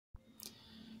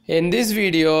In this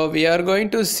video, we are going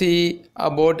to see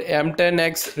about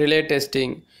M10X relay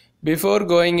testing. Before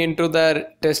going into the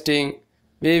testing,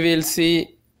 we will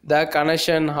see the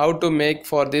connection how to make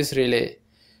for this relay.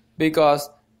 Because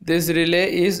this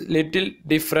relay is little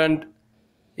different,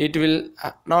 it will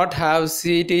not have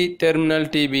CT terminal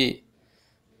TB.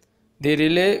 The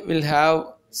relay will have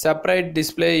separate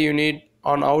display unit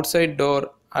on outside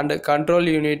door and a control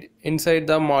unit inside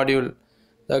the module.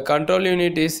 The control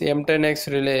unit is M10X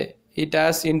relay. It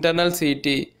has internal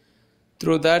CT.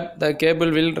 Through that the cable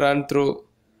will run through.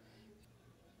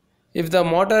 If the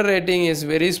motor rating is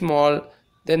very small,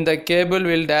 then the cable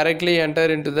will directly enter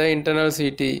into the internal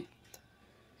CT.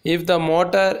 If the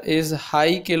motor is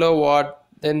high kilowatt,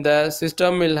 then the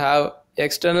system will have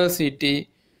external CT.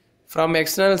 From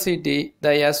external CT,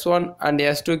 the S1 and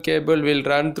S2 cable will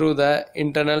run through the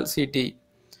internal CT.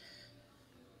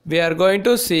 We are going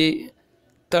to see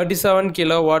 37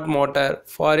 kilowatt motor.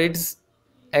 For its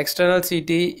external CT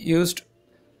used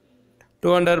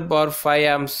 200 bar 5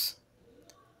 amps.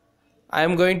 I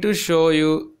am going to show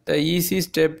you the easy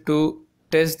step to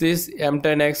test this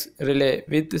M10X relay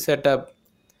with setup.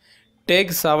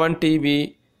 Take 7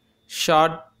 TB,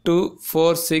 short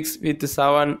 246 with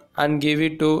 7 and give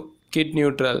it to kit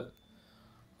neutral.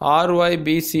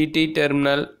 RYBCT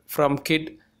terminal from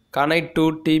kit connect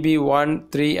to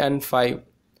TB1, 3 and 5.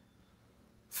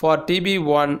 For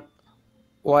TB1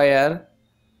 wire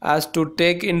as to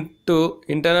take into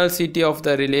internal CT of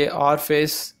the relay or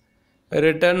phase,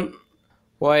 return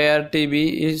wire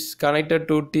TB is connected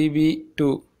to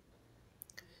TB2.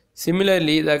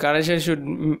 Similarly, the connection should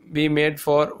be made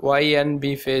for Y and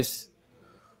B phase.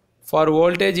 For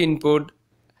voltage input,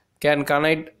 can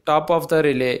connect top of the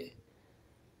relay.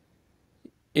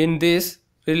 In this,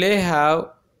 relay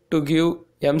have to give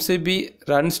MCB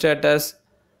run status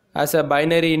as a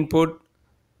binary input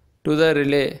to the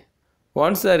relay.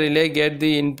 Once the relay get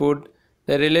the input,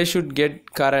 the relay should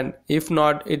get current. If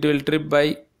not, it will trip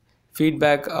by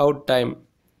feedback out time.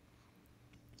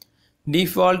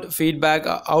 Default feedback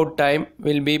out time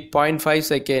will be 0.5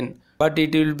 seconds, but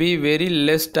it will be very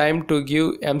less time to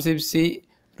give MCB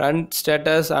run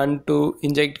status and to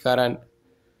inject current.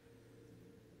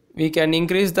 We can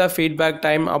increase the feedback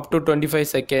time up to 25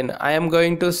 seconds. I am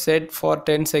going to set for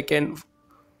 10 seconds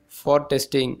for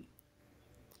testing.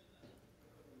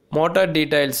 Motor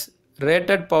details.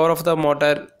 Rated power of the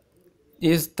motor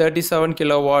is 37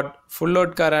 kilowatt, full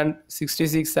load current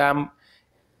 66 amp,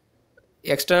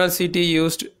 external CT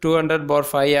used 200 bar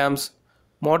 5 amps,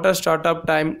 motor startup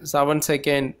time 7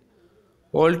 seconds,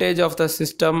 voltage of the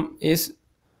system is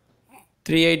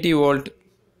 380 volt.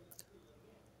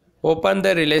 Open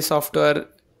the relay software,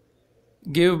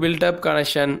 give built-up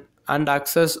connection and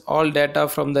access all data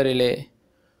from the relay.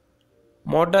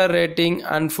 Motor rating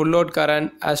and full load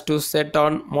current has to set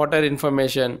on motor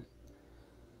information.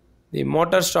 The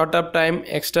motor startup time,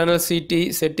 external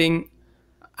CT setting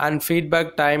and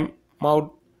feedback time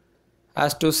mount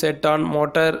has to set on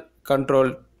motor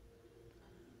control.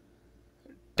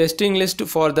 Testing list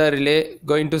for the relay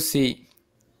going to see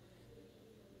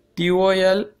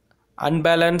TOL,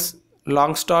 unbalance,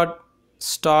 long start,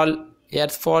 stall,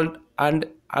 earth fault and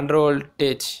under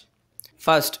voltage.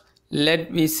 First,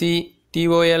 let me see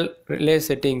TOL relay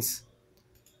settings.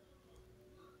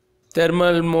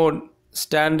 Thermal mode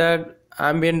standard,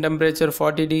 ambient temperature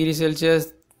 40 degrees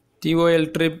Celsius, TOL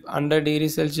trip 100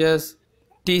 degrees Celsius,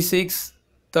 T6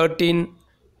 13,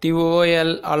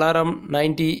 TOL alarm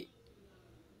 90,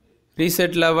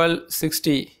 reset level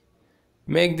 60.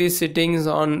 Make these settings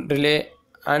on relay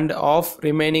and off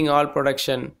remaining all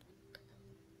production.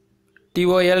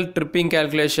 TOL-Tripping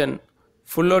Calculation.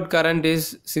 Full load current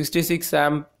is 66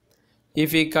 amp.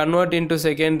 If we convert into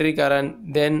secondary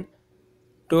current, then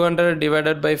 200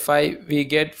 divided by 5 we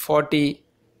get 40.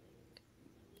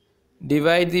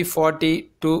 Divide the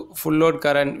 40 to full load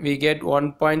current, we get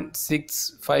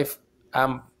 1.65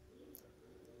 amp.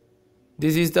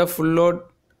 This is the full load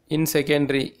in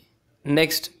secondary.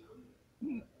 Next,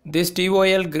 this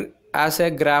TOL has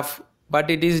a graph, but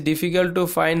it is difficult to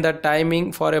find the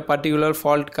timing for a particular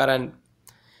fault current.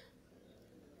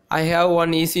 I have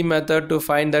one easy method to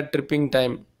find the tripping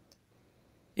time.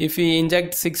 If we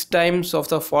inject 6 times of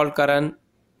the fault current,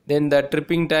 then the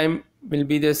tripping time will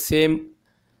be the same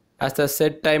as the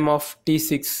set time of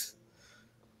T6.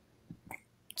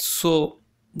 So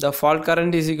the fault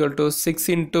current is equal to 6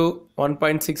 into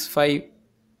 1.65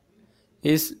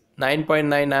 is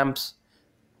 9.9 amps.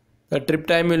 The trip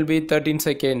time will be 13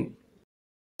 seconds.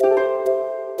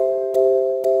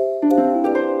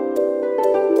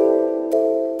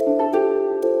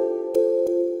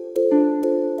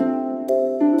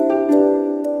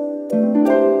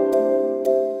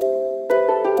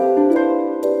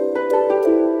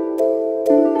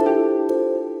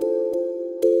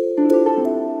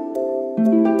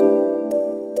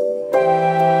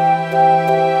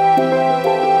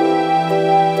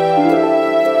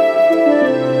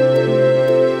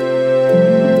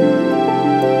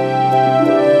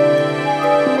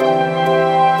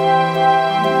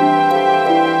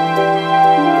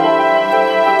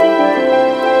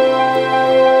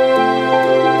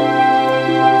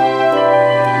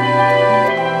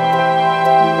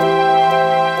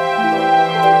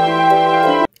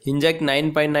 Inject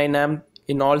 9.9 amp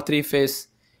in all three phases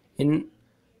in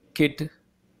kit.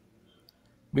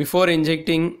 Before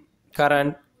injecting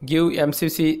current, give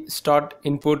MCC start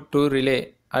input to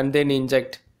relay and then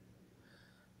inject.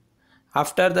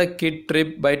 After the kit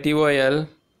trip by TOL,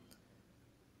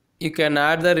 you can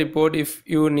add the report if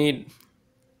you need,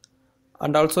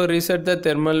 and also reset the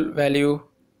thermal value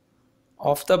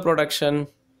of the production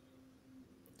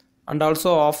and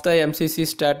also of the MCC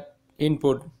stat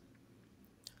input.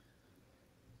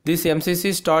 This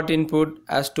MCC start input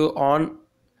has to on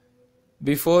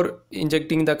before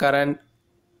injecting the current,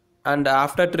 and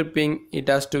after tripping it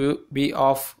has to be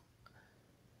off.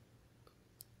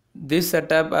 This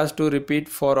setup has to repeat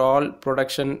for all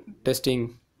production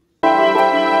testing.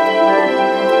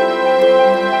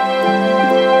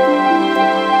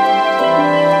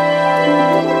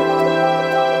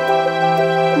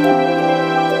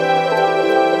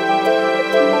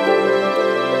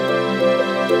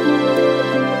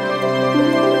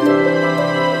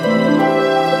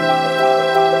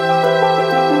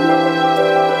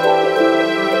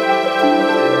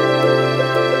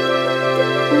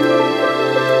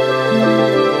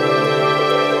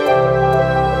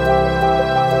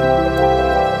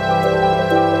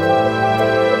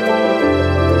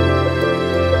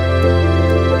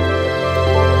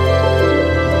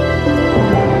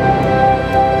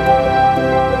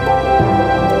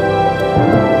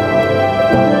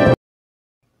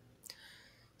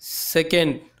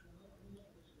 Second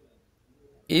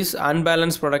is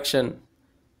unbalanced protection.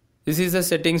 This is the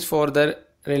settings for the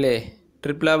relay.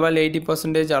 Trip level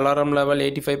 80%, alarm level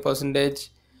 85%,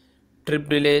 trip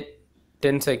delay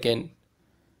 10 seconds.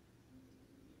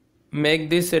 Make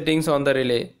these settings on the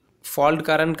relay. Fault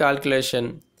current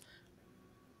calculation.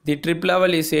 The trip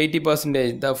level is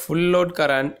 80%. The full load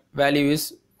current value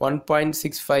is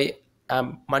 1.65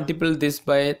 amp. Multiple this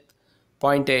by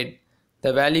 0.8.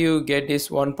 The value you get is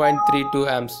 1.32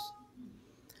 amps.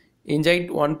 Inject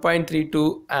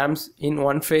 1.32 amps in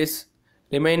one phase.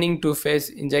 Remaining two phase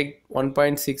inject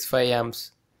 1.65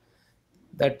 amps.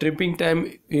 The tripping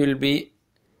time will be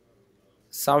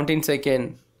 17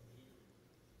 seconds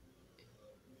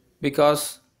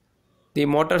because the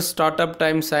motor startup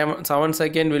time 7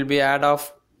 seconds will be add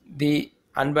off the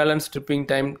unbalanced tripping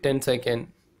time 10 seconds.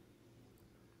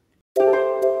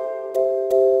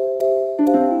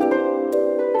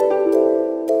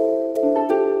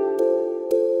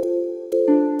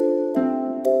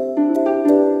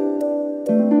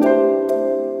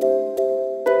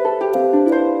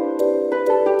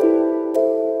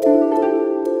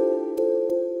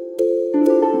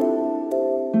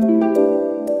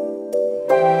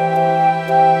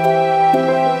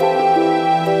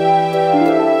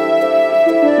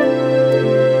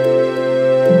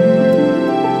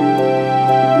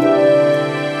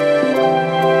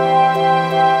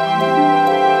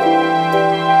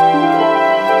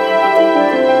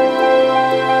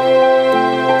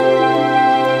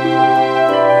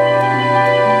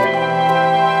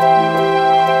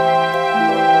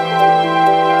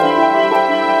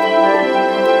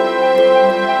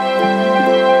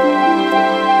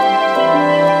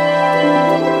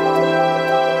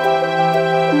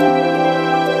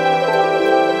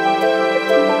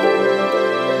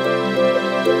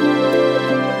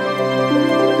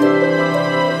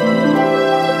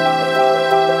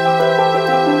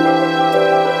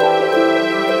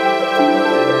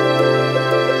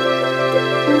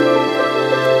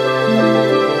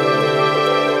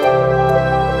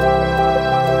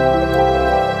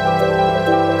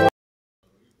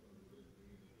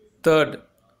 Third,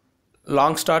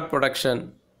 long start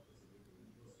production.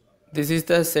 This is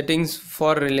the settings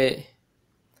for relay.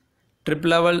 Trip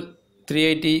level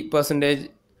 380%,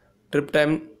 trip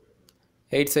time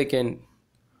 8 seconds.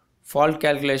 Fault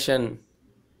calculation.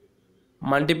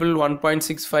 Multiple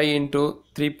 1.65 into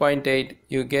 3.8,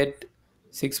 you get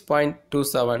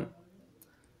 6.27,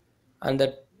 and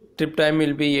the trip time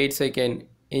will be 8 seconds.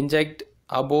 Inject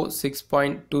above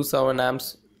 6.27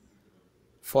 amps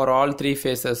for all three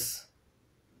phases.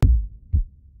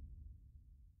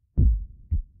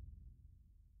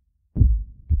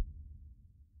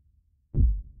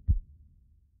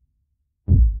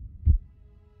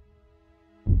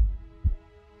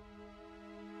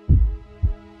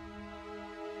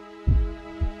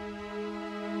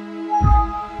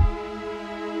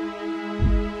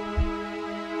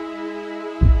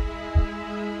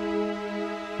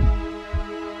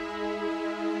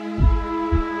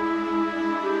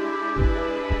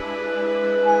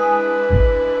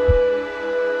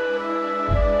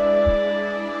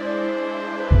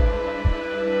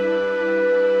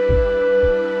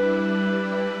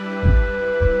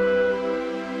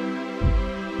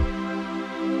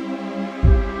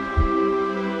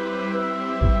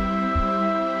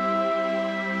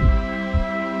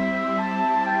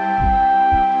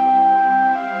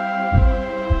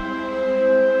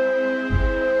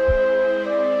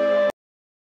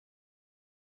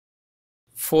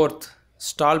 Fourth,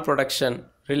 stall protection.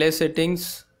 Relay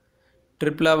settings: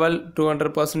 trip level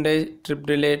 200%, trip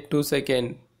delay 2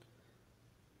 seconds.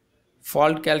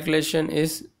 Fault calculation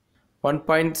is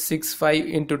 1.65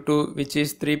 into 2, which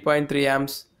is 3.3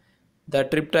 amps. The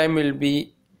trip time will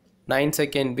be 9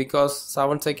 seconds because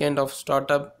 7 seconds of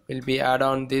startup will be add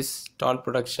on this stall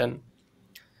protection.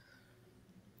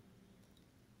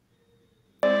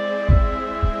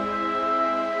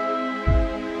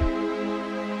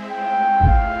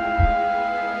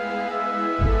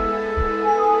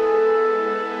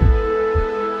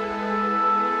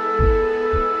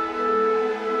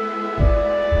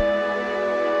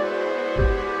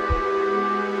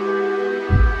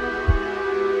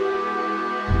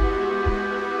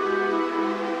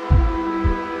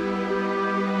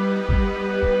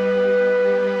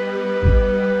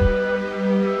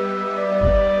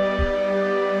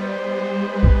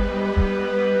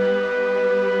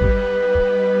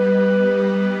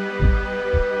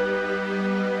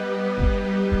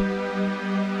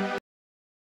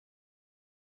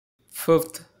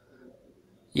 Fifth,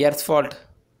 earth fault.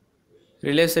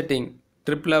 Relay setting: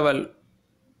 trip level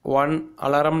 1,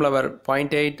 alarm level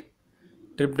 0.8,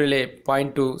 trip delay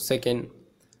 0.2 second.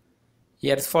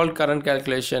 Earth fault current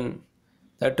calculation: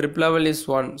 the trip level is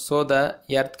 1, so the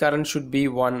earth current should be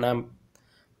 1 amp.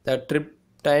 The trip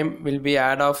time will be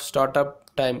add of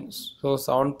startup time, so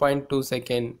 7.2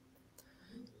 second.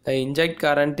 The inject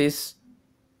current is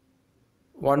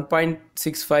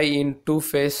 1.65 in two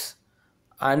phase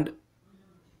and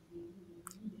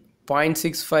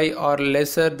 0.65 or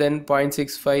lesser than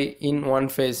 0.65 in one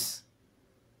phase.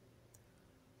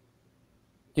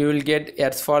 You will get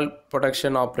earth fault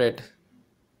protection operate.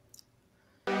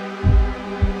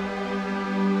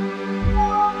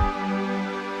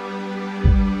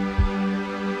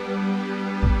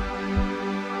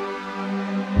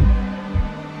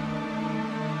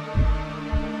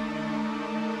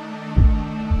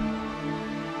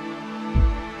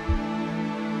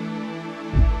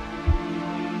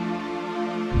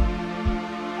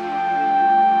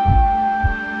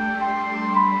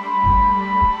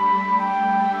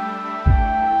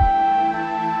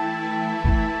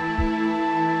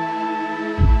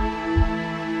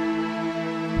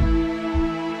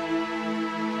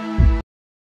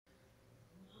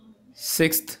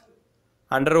 Sixth,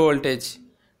 under voltage.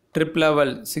 Trip level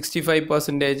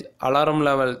 65%, alarm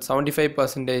level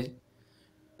 75%,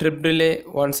 trip delay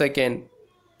 1 second.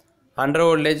 Under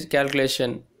voltage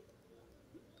calculation: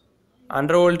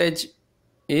 under voltage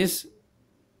is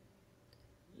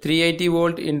 380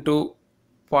 volt into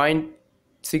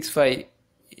 0.65,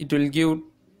 it will give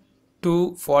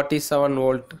 247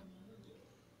 volt.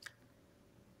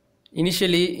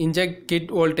 Initially inject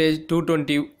kit voltage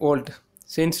 220 volt,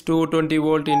 since 220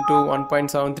 volt into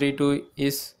 1.732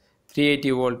 is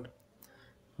 380 volt.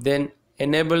 Then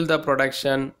enable the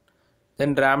protection,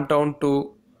 then ramp down to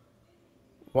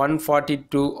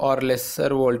 142 or lesser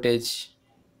voltage.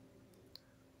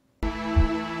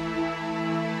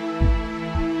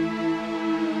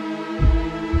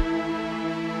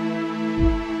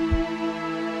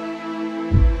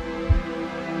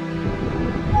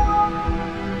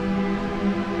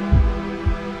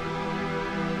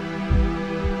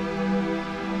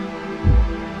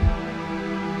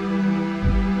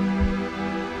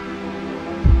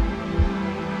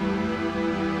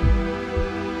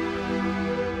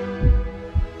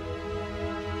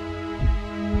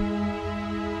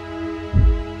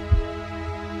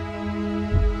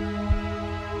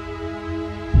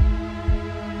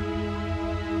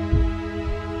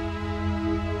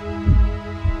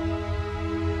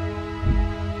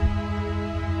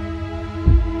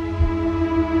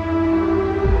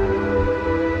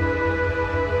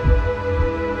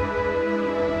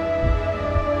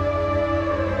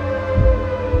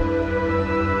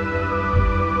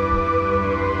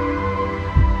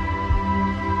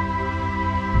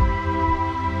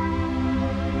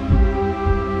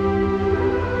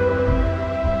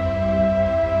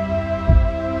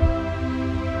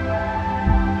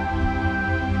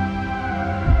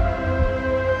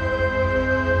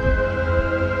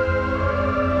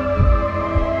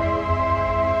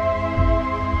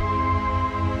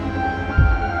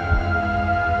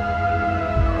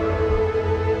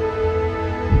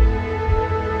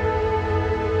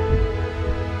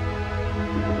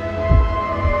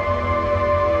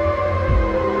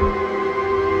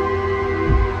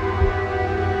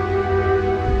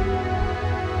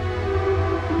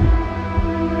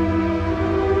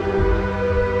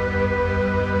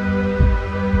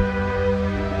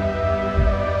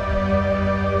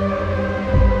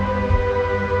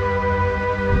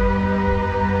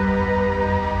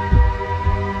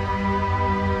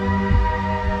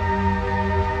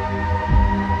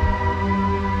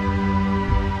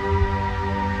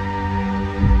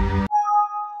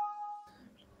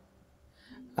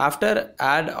 After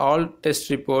add all test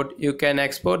report, you can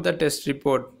export the test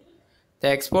report. The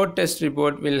export test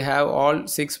report will have all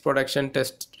 6 production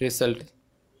test results.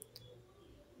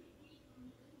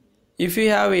 If you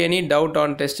have any doubt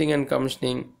on testing and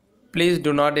commissioning, please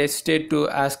do not hesitate to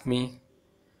ask me.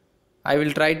 I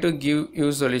will try to give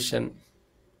you solution.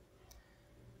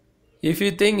 If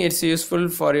you think it's useful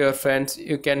for your friends,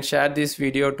 you can share this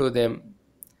video to them.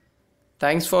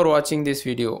 Thanks for watching this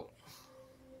video.